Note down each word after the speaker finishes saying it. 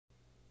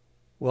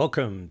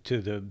Welcome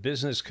to the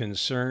Business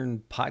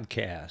Concern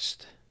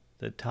Podcast.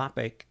 The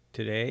topic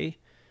today,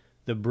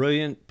 the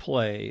brilliant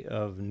play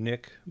of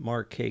Nick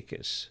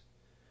Markakis.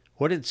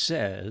 What it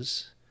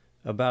says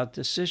about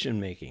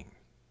decision making.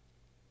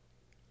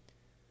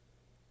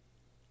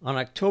 On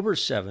October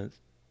 7th,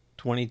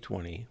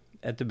 2020,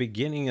 at the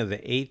beginning of the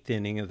 8th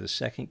inning of the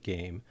second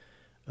game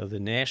of the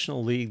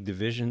National League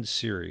Division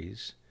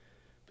Series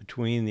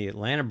between the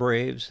Atlanta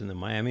Braves and the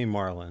Miami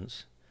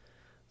Marlins,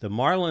 the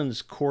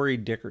Marlins Corey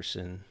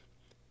Dickerson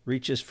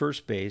reaches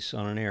first base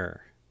on an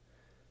error.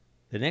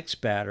 The next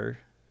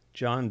batter,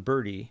 Jon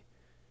Berti,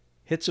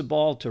 hits a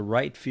ball to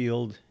right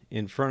field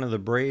in front of the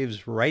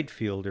Braves' right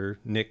fielder,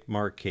 Nick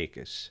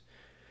Markakis.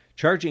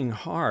 Charging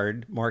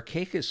hard,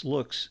 Markakis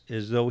looks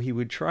as though he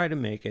would try to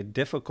make a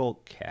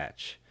difficult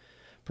catch,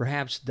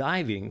 perhaps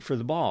diving for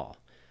the ball.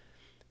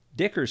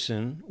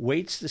 Dickerson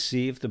waits to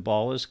see if the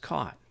ball is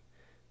caught,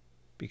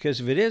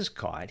 because if it is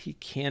caught, he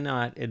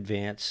cannot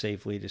advance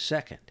safely to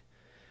second.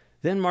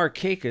 Then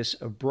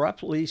Markakis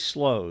abruptly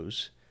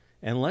slows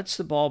and lets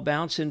the ball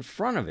bounce in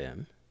front of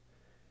him,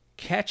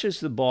 catches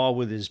the ball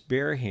with his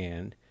bare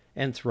hand,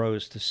 and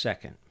throws to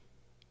second.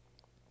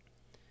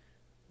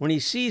 When he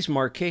sees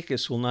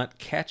Markakis will not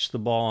catch the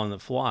ball on the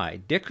fly,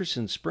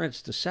 Dickerson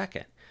sprints to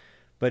second,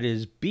 but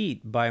is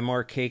beat by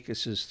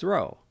Markakis'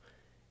 throw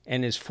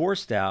and is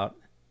forced out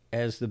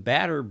as the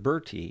batter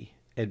Berti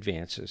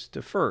advances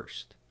to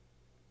first.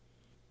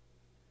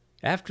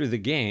 After the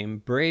game,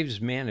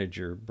 Braves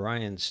manager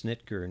Brian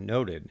Snitker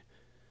noted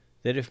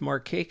that if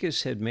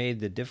Markakis had made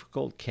the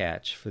difficult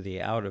catch for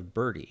the out of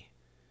Berti,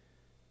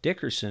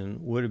 Dickerson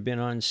would have been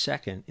on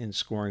second in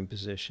scoring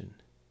position.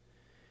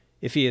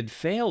 If he had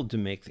failed to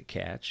make the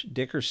catch,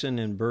 Dickerson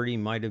and Berti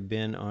might have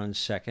been on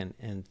second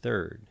and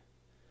third.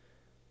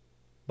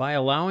 By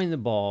allowing the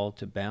ball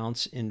to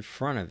bounce in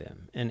front of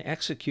him and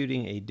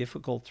executing a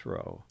difficult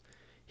throw,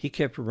 he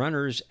kept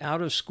runners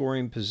out of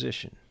scoring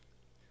position.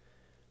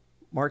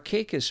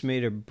 Markakis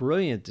made a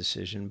brilliant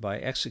decision by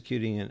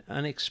executing an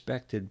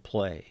unexpected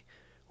play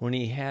when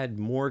he had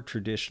more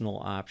traditional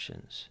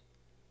options.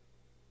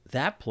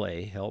 That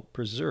play helped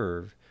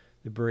preserve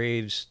the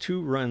Braves'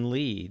 two-run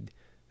lead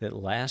that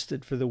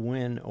lasted for the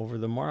win over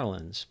the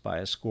Marlins by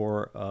a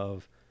score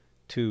of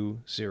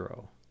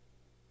 2-0.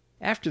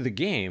 After the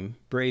game,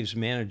 Braves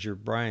manager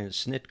Brian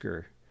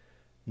Snitker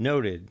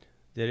noted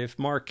that if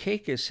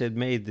Markakis had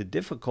made the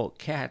difficult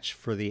catch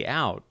for the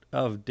out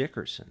of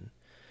Dickerson,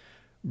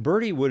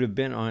 Berti would have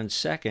been on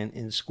second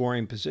in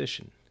scoring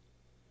position.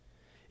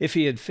 If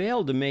he had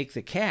failed to make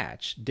the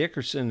catch,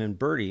 Dickerson and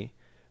Berti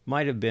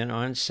might have been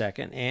on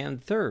second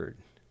and third,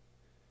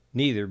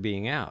 neither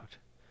being out.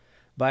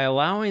 By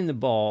allowing the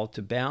ball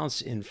to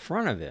bounce in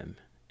front of him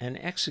and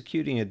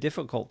executing a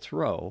difficult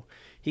throw,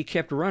 he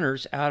kept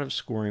runners out of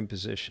scoring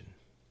position.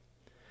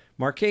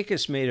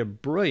 Markakis made a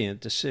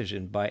brilliant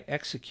decision by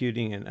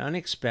executing an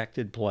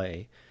unexpected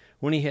play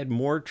when he had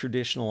more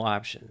traditional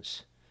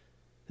options.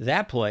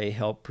 That play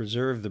helped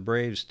preserve the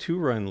Braves'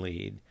 two-run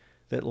lead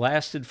that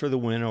lasted for the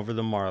win over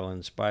the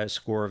Marlins by a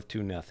score of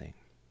 2-0.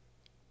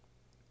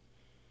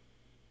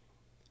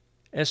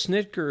 As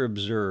Snitker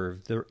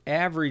observed, the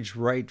average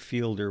right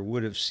fielder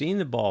would have seen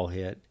the ball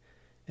hit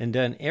and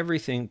done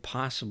everything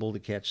possible to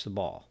catch the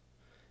ball.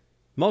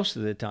 Most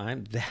of the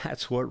time,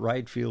 that's what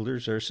right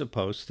fielders are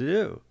supposed to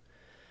do.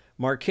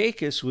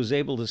 Markakis was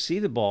able to see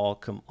the ball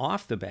come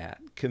off the bat,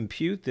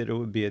 compute that it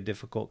would be a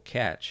difficult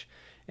catch,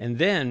 and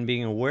then,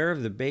 being aware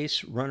of the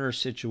base runner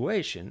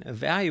situation,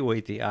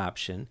 evaluate the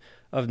option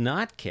of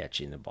not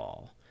catching the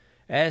ball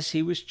as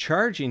he was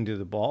charging to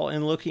the ball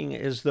and looking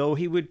as though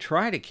he would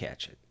try to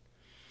catch it.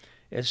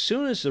 As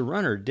soon as the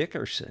runner,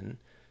 Dickerson,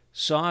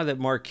 saw that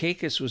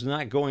Markakis was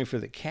not going for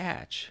the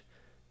catch,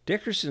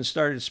 Dickerson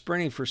started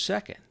sprinting for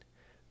second.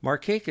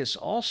 Markakis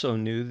also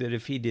knew that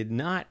if he did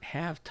not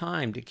have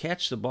time to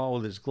catch the ball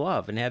with his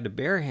glove and had to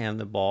barehand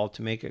the ball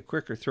to make a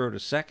quicker throw to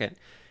second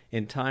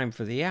in time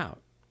for the out.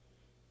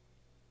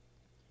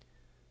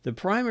 The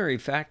primary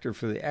factor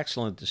for the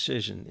excellent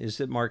decision is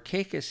that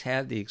Markakis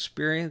had the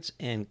experience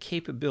and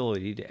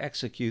capability to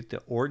execute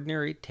the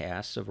ordinary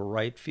tasks of a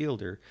right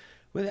fielder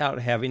without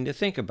having to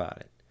think about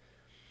it.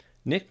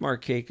 Nick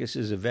Markakis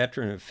is a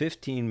veteran of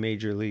 15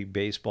 Major League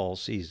Baseball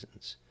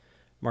seasons.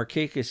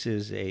 Markakis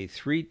is a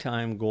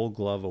three-time Gold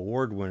Glove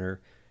Award winner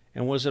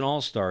and was an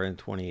All-Star in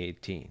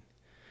 2018.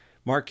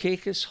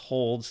 Markakis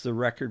holds the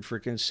record for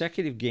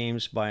consecutive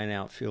games by an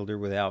outfielder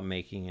without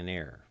making an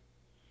error.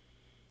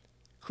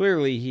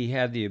 Clearly, he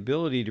had the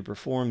ability to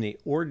perform the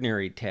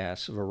ordinary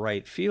tasks of a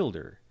right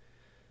fielder,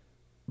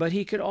 but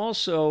he could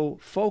also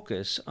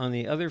focus on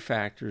the other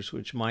factors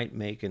which might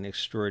make an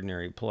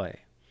extraordinary play.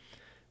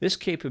 This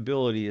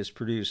capability is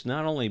produced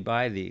not only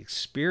by the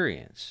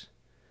experience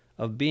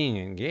of being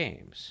in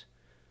games.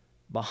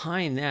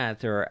 Behind that,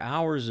 there are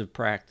hours of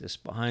practice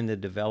behind the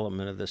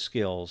development of the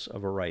skills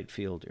of a right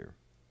fielder.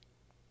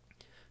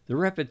 The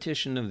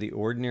repetition of the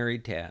ordinary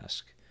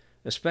task,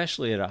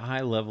 especially at a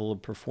high level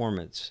of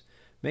performance,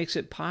 makes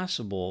it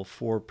possible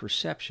for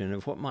perception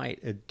of what might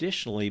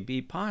additionally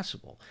be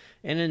possible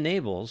and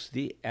enables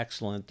the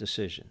excellent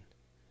decision.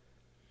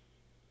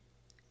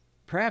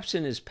 Perhaps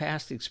in his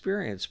past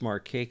experience,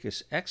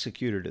 Markakis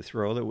executed a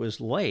throw that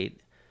was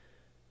late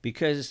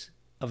because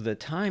of the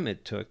time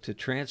it took to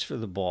transfer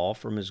the ball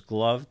from his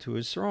glove to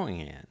his throwing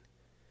hand.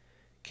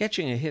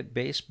 Catching a hit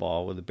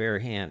baseball with a bare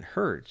hand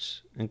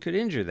hurts and could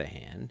injure the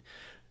hand,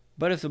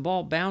 but if the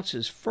ball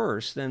bounces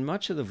first, then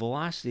much of the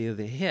velocity of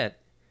the hit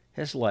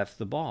has left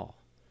the ball.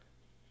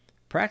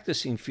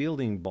 Practicing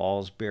fielding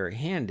balls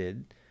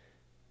barehanded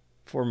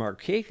for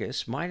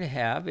Markakis might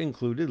have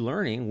included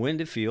learning when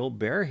to field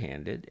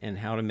barehanded and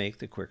how to make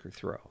the quicker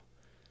throw.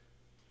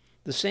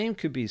 The same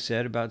could be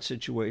said about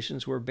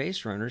situations where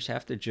base runners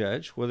have to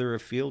judge whether a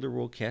fielder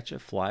will catch a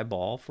fly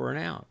ball for an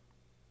out.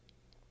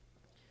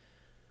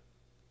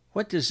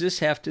 What does this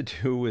have to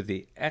do with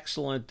the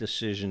excellent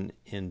decision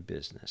in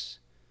business?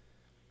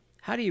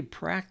 How do you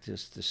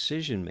practice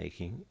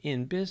decision-making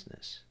in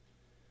business?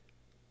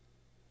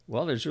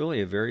 Well, there's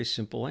really a very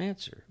simple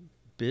answer.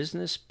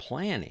 Business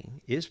planning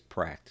is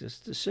practice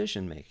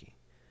decision-making.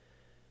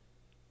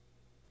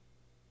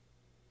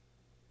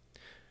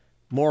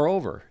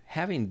 Moreover,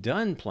 having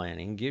done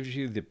planning gives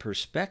you the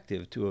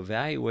perspective to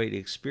evaluate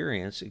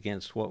experience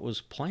against what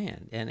was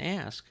planned and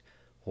ask,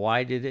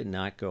 why did it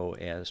not go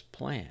as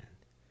planned?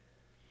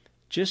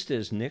 Just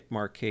as Nick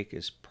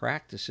Markakis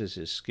practices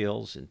his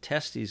skills and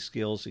tests these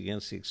skills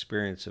against the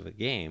experience of a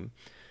game,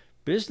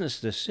 business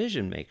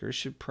decision-makers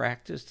should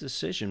practice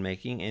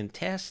decision-making and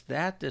test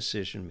that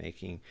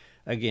decision-making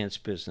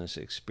against business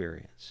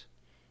experience.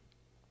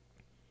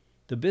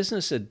 The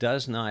business that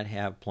does not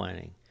have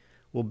planning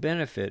will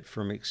benefit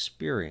from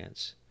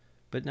experience,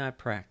 but not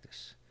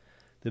practice.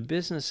 The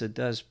business that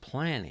does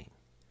planning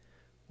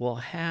will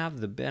have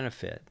the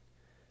benefit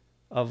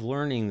of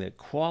learning that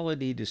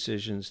quality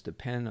decisions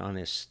depend on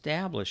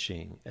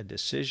establishing a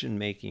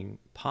decision-making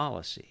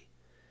policy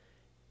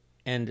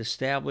and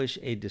establish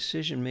a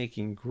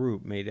decision-making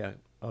group made up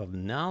of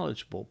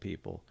knowledgeable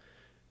people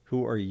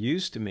who are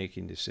used to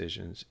making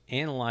decisions,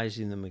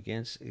 analyzing them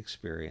against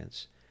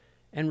experience,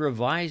 and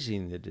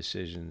revising the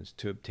decisions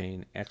to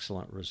obtain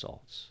excellent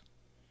results.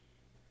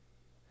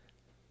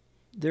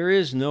 There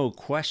is no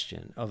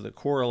question of the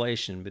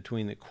correlation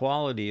between the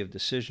quality of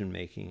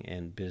decision-making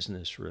and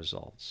business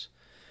results.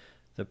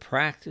 The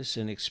practice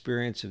and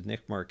experience of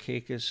Nick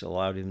Markakis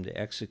allowed him to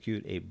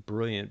execute a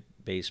brilliant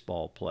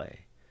baseball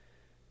play.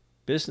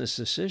 Business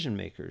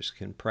decision-makers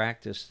can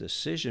practice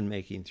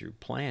decision-making through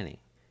planning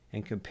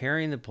and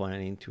comparing the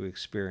planning to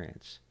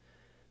experience.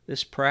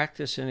 This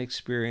practice and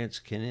experience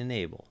can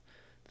enable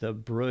the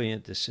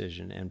brilliant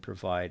decision and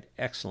provide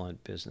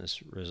excellent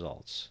business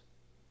results.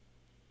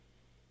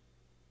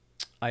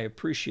 I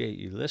appreciate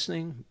you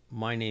listening.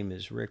 My name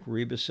is Rick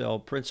Rebusel,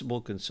 Principal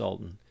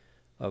Consultant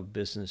of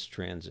Business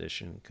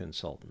Transition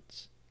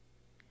Consultants.